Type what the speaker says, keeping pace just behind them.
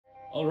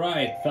All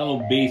right, fellow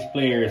bass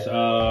players,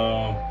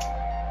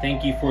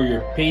 thank you for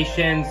your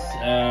patience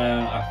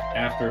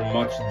after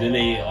much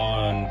delay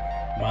on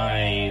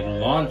my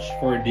launch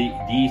for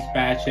these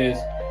patches.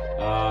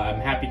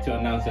 I'm happy to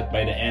announce that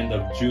by the end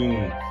of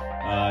June,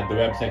 the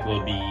website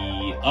will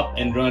be up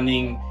and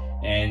running,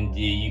 and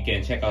you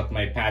can check out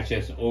my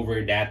patches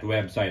over that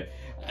website.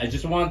 I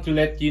just want to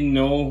let you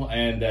know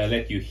and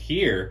let you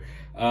hear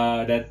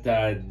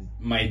that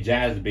my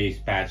jazz bass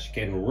patch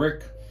can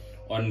work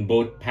on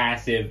both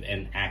passive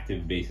and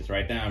active basses.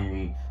 Right now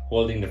I'm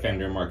holding the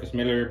Fender Marcus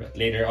Miller, but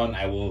later on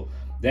I will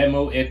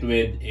demo it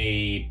with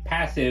a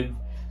passive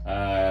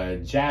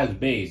jazz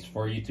bass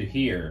for you to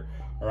hear.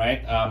 All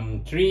right,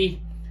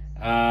 three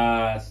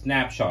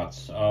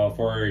snapshots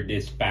for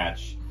this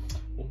patch.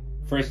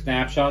 First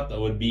snapshot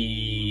would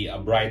be a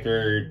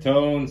brighter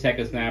tone.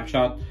 Second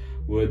snapshot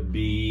would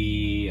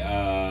be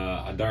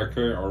a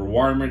darker or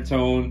warmer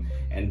tone,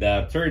 and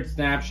the third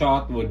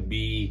snapshot would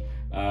be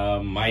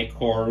my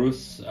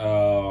chorus.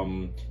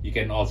 You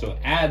can also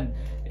add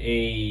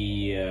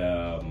the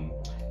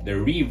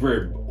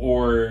reverb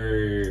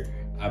or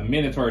a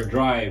Minotaur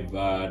drive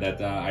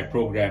that I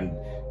programmed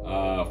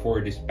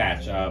for this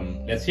patch.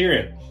 Let's hear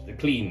it, the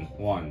clean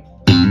one.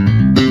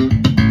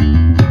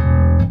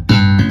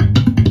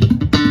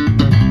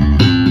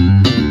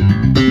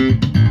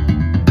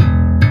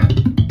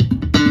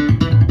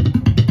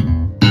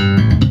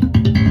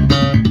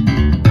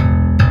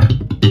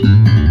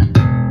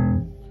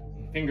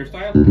 Finger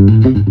style.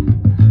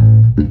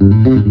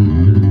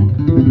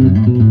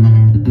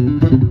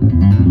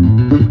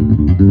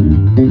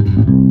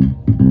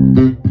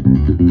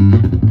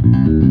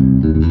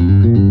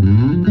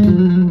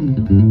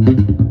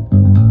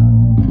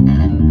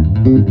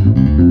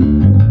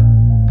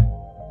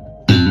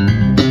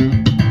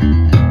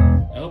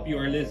 I hope you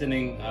are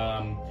listening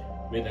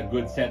with a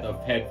good set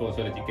of headphones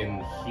so that you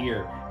can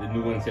hear the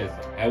nuances.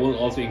 I will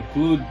also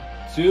include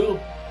two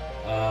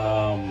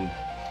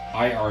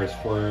IRs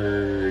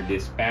for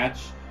this patch.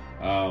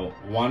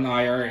 One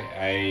IR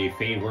I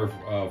favor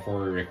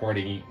for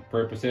recording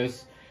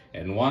purposes,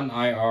 and one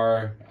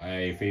IR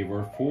I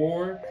favor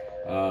for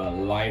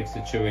live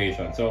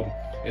situation. So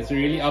it's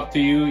really up to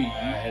you.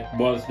 It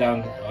boils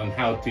down on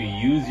how to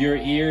use your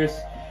ears.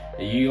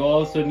 You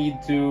also need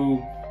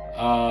to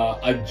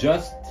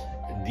adjust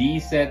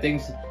these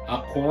settings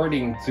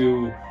according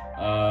to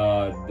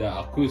the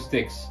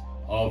acoustics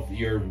of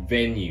your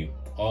venue.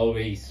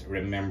 Always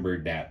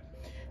remember that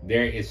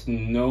there is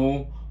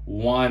no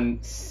one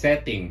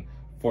setting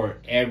for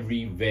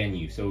every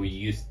venue, so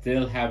you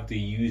still have to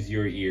use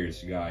your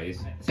ears,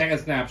 guys. Second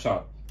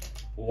snapshot,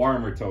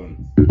 warmer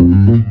tone.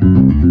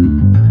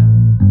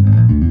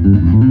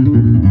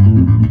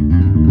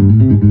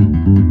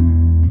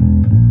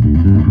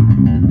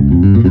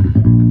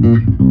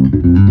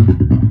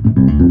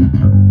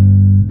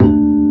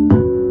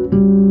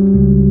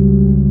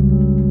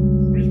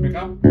 Bridge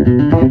pickup.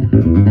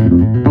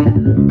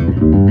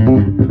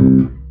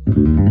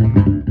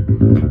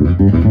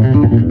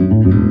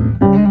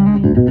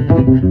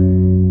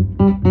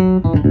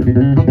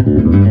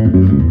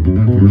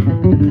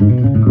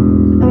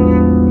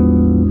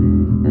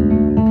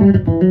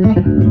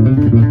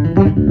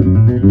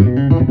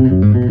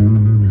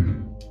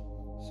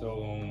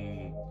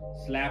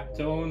 Slap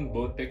tone,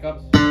 both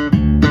pickups.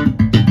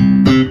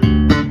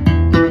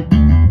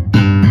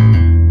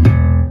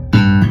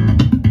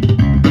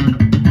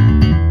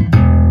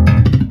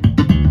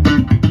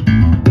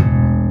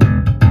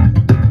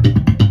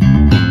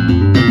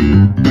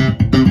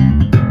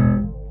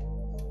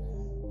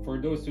 For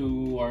those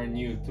who are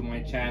new to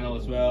my channel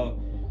as well,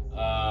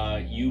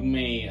 you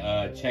may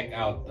check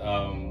out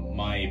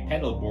my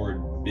pedal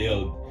board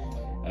build,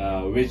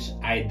 which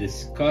I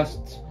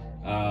discussed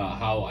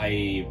how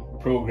I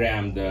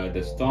programmed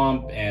the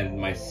Stomp and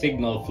my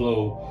signal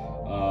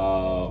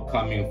flow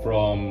coming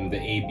from the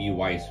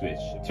ABY switch.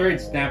 Third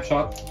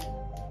snapshot,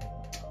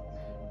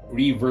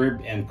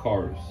 reverb and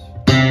chorus.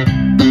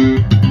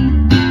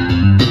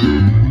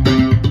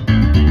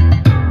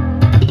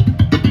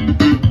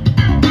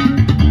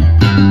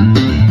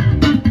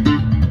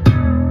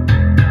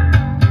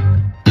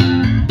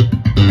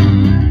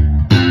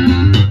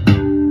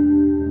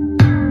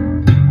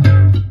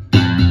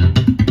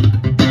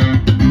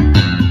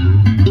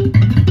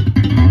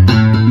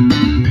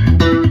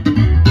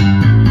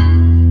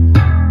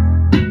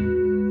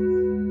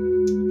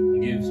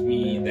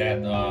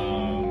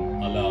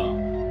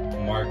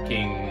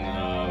 Marking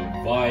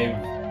vibe.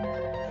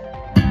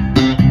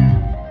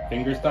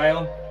 Finger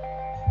style.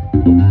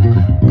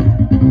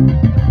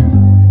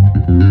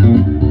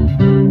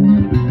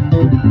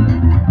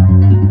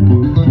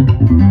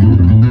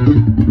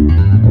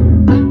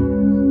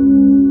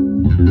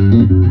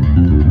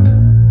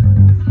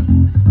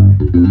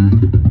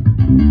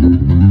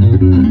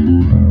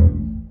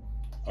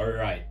 All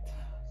right,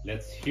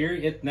 let's hear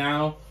it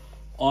now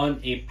on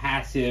a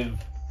passive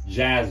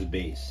jazz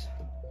bass.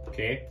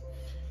 Okay,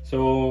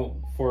 so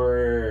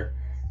for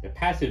the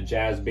passive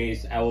jazz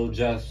bass, I will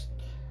just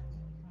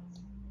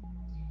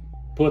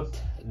put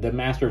the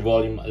master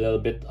volume a little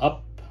bit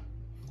up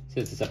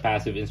since it's a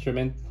passive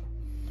instrument.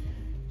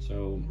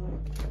 So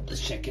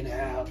let's check it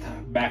out.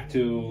 Back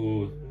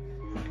to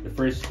the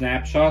first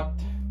snapshot.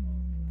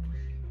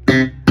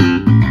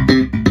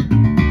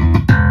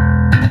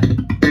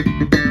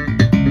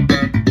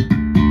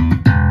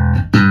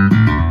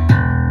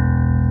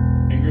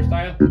 Finger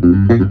style.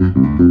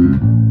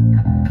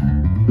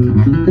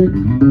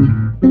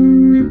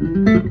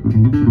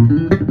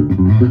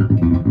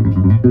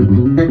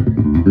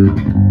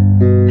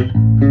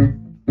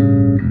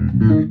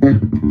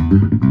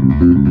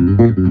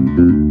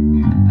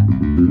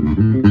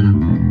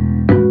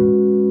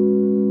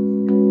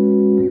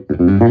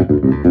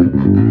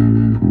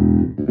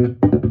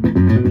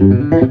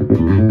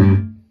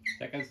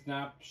 Second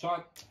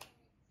snapshot,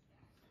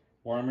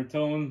 warmer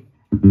tone.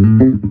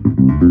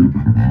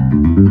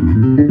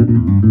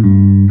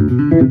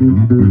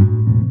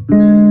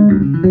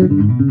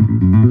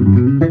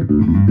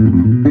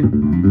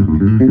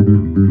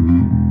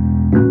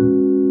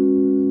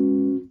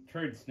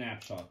 Third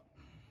snapshot.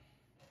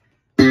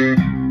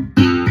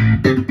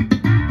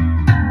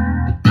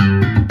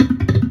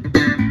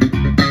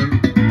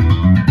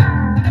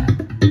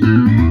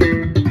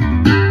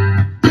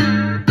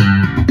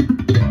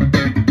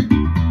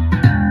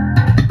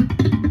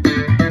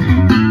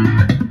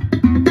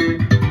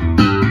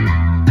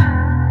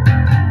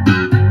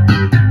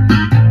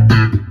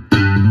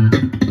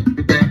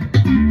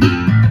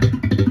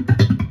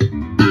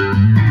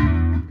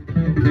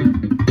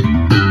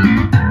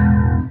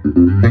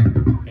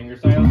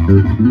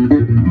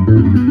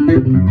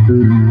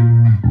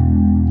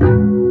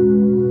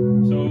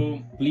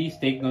 So please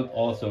take note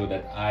also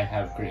that I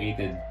have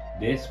created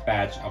this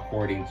patch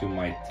according to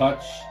my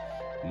touch,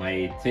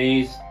 my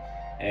taste,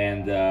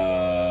 and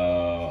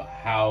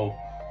how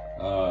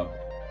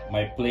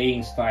my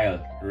playing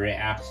style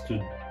reacts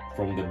to,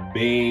 from the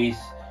bass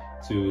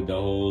to the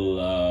whole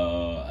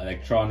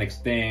electronics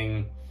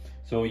thing.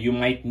 So you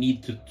might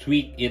need to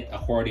tweak it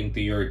according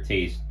to your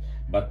taste,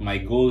 but my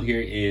goal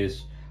here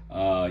is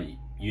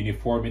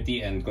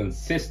uniformity and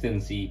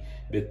consistency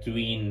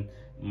between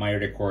my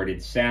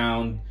recorded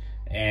sound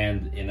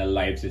and in a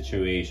live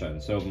situation.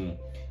 So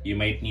you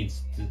might need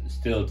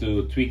still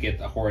to tweak it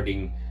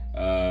according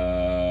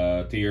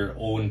to your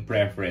own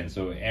preference.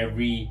 So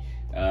every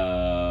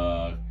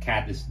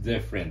cat is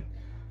different.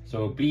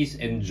 So please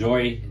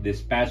enjoy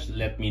this patch.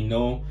 Let me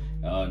know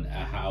on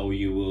how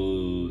you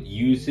will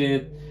use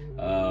it,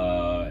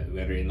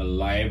 whether in a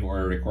live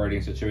or a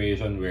recording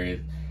situation, where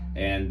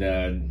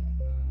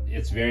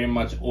it's very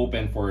much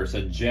open for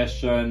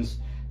suggestions,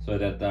 so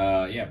that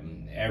yeah,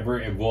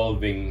 ever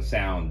evolving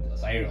sound.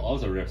 I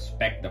also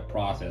respect the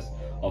process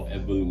of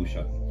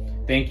evolution.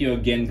 Thank you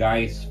again,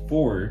 guys,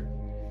 for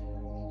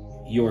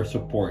your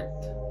support.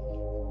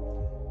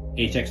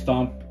 HX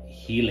Stomp,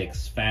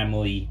 Helix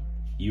family,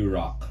 you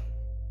rock.